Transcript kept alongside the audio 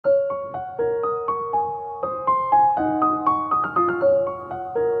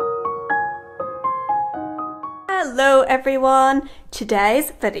Hello everyone!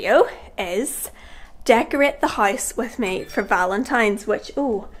 Today's video is decorate the house with me for Valentine's, which,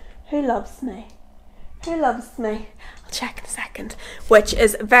 oh, who loves me? Who loves me? I'll check in a second. Which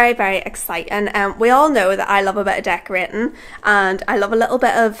is very, very exciting. We all know that I love a bit of decorating and I love a little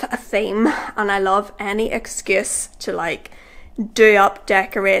bit of a theme, and I love any excuse to like do up,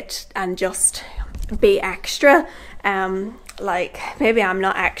 decorate and just be extra. Like maybe I'm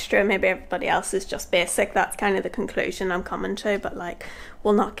not extra, maybe everybody else is just basic. That's kind of the conclusion I'm coming to, but like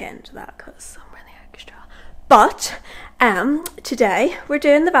we'll not get into that because I'm really extra. But today we're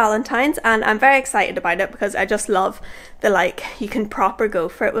doing the Valentines and I'm very excited about it because I just love the, like, you can proper go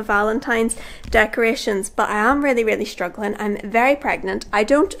for it with Valentine's decorations. But I am really, really struggling. I'm very pregnant. I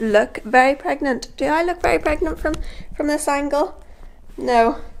don't look very pregnant. Do I look very pregnant from this angle?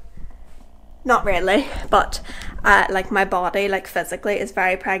 No, not really, but like my body, like physically, is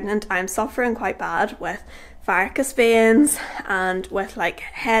very pregnant. I'm suffering quite bad with varicose veins and with like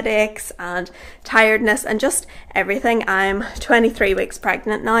headaches and tiredness and just everything. I'm 23 weeks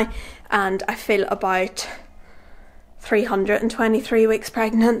pregnant now and I feel about 323 weeks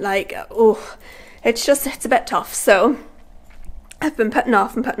pregnant. Like, oh, it's a bit tough. So I've been putting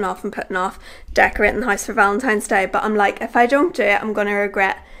off decorating the house for Valentine's Day, but I'm like, if I don't do it, I'm going to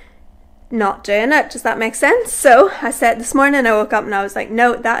regret not doing it. Does that make sense? So I said this morning, I woke up and I was like,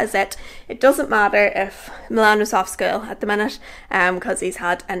 no, that is it. It doesn't matter if Milan was off school at the minute because he's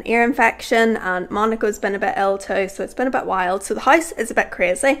had an ear infection and Monica's been a bit ill too, so it's been a bit wild. So the house is a bit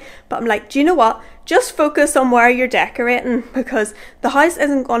crazy, but I'm like, do you know what? Just focus on where you're decorating, because the house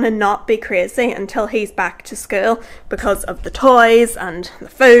isn't going to not be crazy until he's back to school because of the toys and the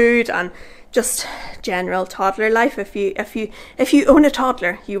food and just general toddler life. If you own a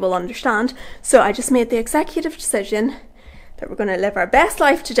toddler, you will understand. So I just made the executive decision that we're going to live our best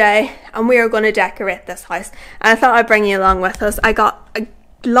life today and we are going to decorate this house. And I thought I'd bring you along with us. I got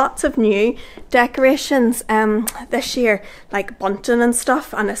lots of new decorations this year, like bunting and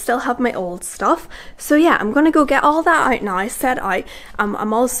stuff, and I still have my old stuff. So yeah, I'm going to go get all that out now, set out.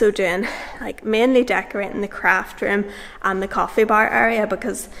 I'm also doing like mainly decorating the craft room and the coffee bar area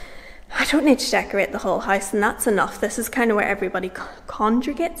because I don't need to decorate the whole house, and that's enough. This is kind of where everybody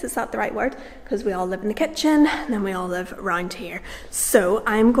congregates, is that the right word? Because we all live in the kitchen and then we all live around here. So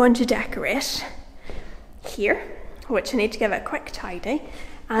I'm going to decorate here, which I need to give it a quick tidy,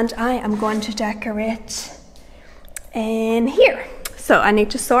 and I am going to decorate in here. So I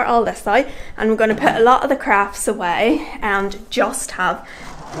need to sort all this out, and I'm going to put a lot of the crafts away and just have,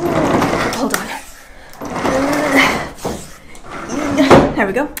 hold on, there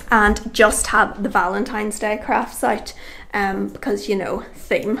we go, and just have the Valentine's Day crafts out because, you know,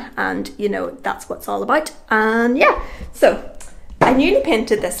 theme, and you know that's what it's all about. And yeah, so I newly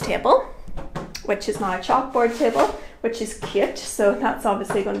painted this table, which is now a chalkboard table, which is cute, so that's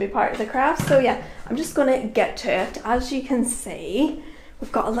obviously going to be part of the craft. So yeah, I'm just going to get to it. As you can see,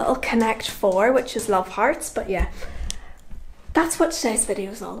 we've got a little Connect 4, which is love hearts, but yeah, that's what today's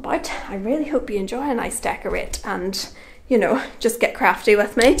video is all about. I really hope you enjoy a nice decorate and, you know, just get crafty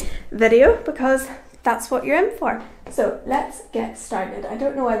with me video, because that's what you're in for. So let's get started. I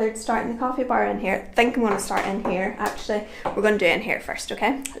don't know whether to start in the coffee bar in here. I think I'm going to start in here. Actually, we're going to do it in here first,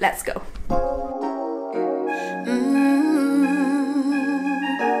 okay? Let's go.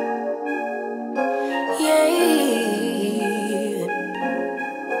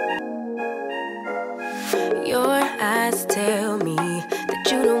 Your eyes tell me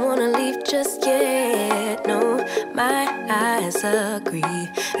that you don't want to leave just yet. No, my eyes agree.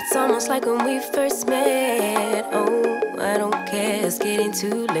 It's almost like when we first met. Oh, I don't care, it's getting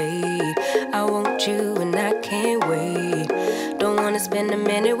too late. I want you and I can't wait. Don't want to spend a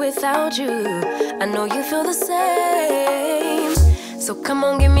minute without you. I know you feel the same. So come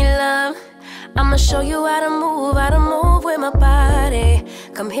on, give me love. I'ma show you how to move with my body.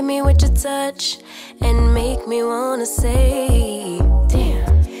 Come hit me with your touch and make me wanna say, damn.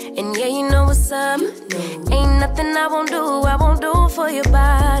 And yeah, you know what's up. Ain't nothing I won't do for your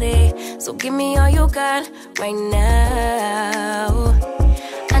body. So give me all you got right now.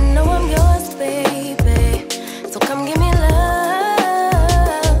 I know I'm yours, baby. So come give me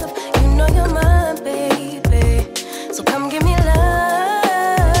love. You know you're mine, baby. So come give me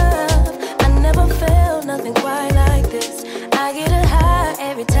love. I never felt nothing quite like this. I get a high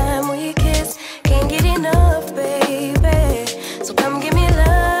every time we kiss. Can't get enough, baby. So come give me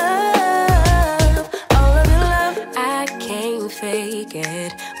love. All of your love, I can't fake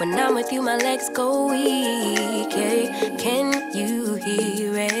it. When I'm with you, my legs go weak, yeah. Can you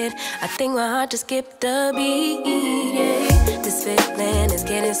hear it? I think my heart just skipped a beat, yeah. This feeling is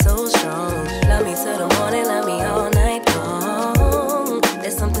getting so strong. Love me till the morning, love me all night long.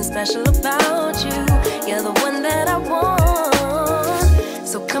 There's something special about you. You're the one that I want.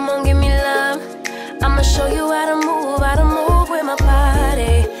 So come on, give me love. I'ma show you how to move with my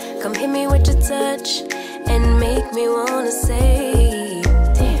body. Come hit me with your touch and make me wanna say,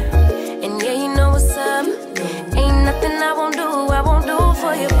 damn. And yeah, you know what's up. Ain't nothing I won't do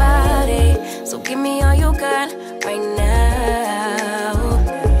for your body. So give me all you got right now.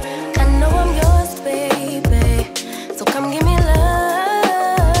 I know I'm yours, baby. So come give me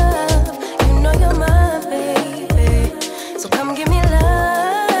love. You know you're mine, baby. So come give me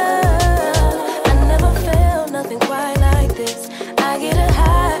love. I never felt nothing quite like this. I get a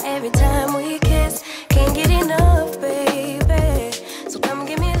high every time we kiss. Can't get enough, baby. So come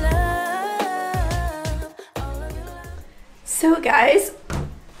give me love. All of your love. So guys,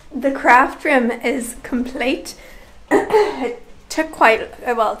 the craft room is complete. It took quite,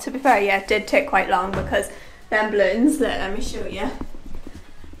 well, to be fair, yeah, it did take quite long because them balloons, let me show you.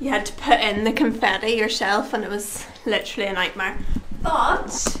 You had to put in the confetti yourself and it was literally a nightmare.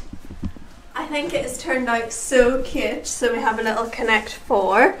 But I think it has turned out so cute. So we have a little Connect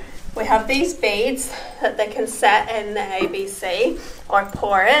 4. We have these beads that they can set in the ABC or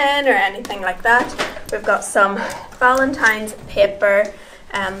pour in or anything like that. We've got some Valentine's paper,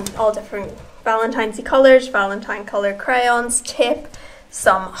 all different Valentine's colours, Valentine colour crayons, tip,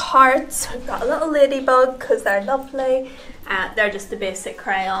 some hearts. We've got a little ladybug because they're lovely. They're just the basic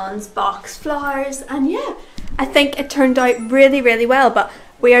crayons, box flowers, and yeah, I think it turned out really, really well. But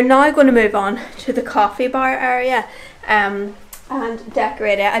we are now going to move on to the coffee bar area and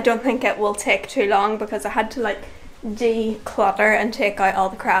decorate it. I don't think it will take too long because I had to like declutter and take out all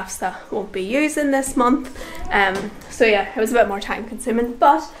the crafts that won't be using this month. So yeah, it was a bit more time consuming,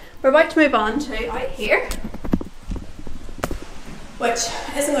 but we're about to move on to out here, which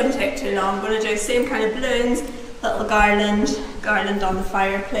isn't going to take too long. I'm going to do the same kind of balloons, little garland on the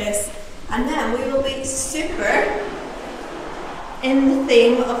fireplace, and then we will be super in the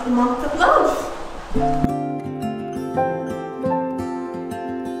theme of the month of love.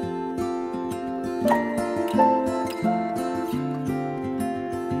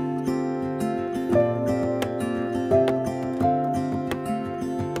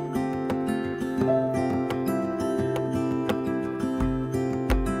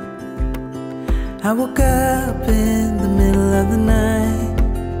 I woke up in the middle of the night.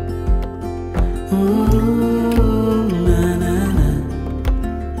 Na, na, na.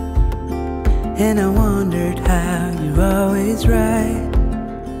 And I wondered how you're always right.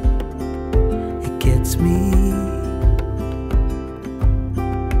 It gets me.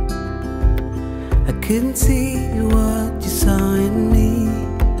 I couldn't see what you saw in me.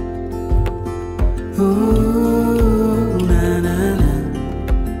 Ooh, na, na, na.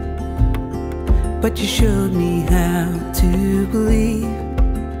 But you showed me how to believe.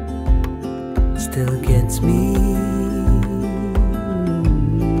 Still gets me.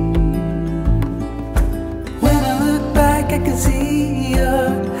 When I look back, I can see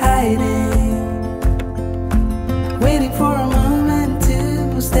you're hiding, waiting for a moment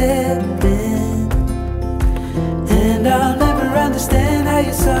to step in. And I'll never understand how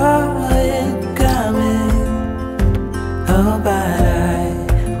you saw it coming. Oh, but I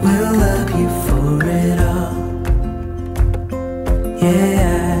will love you for it all. Yeah,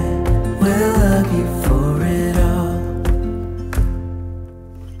 I will love you for it all.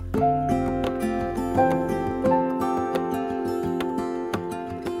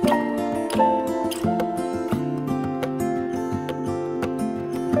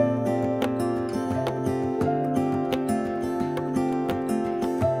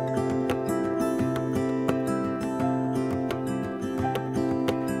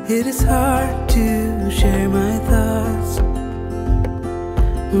 It is hard to share my thoughts.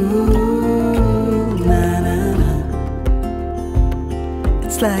 Ooh, na, na, na.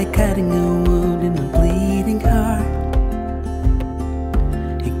 It's like hiding a wound in a bleeding heart.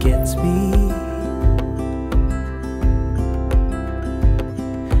 It gets me.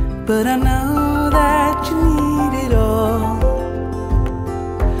 But I know that you need it all.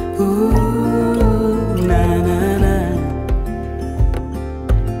 Ooh, na, na, na.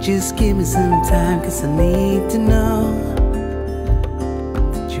 Just give me some time, 'cause I need to know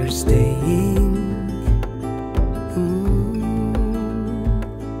that you're staying.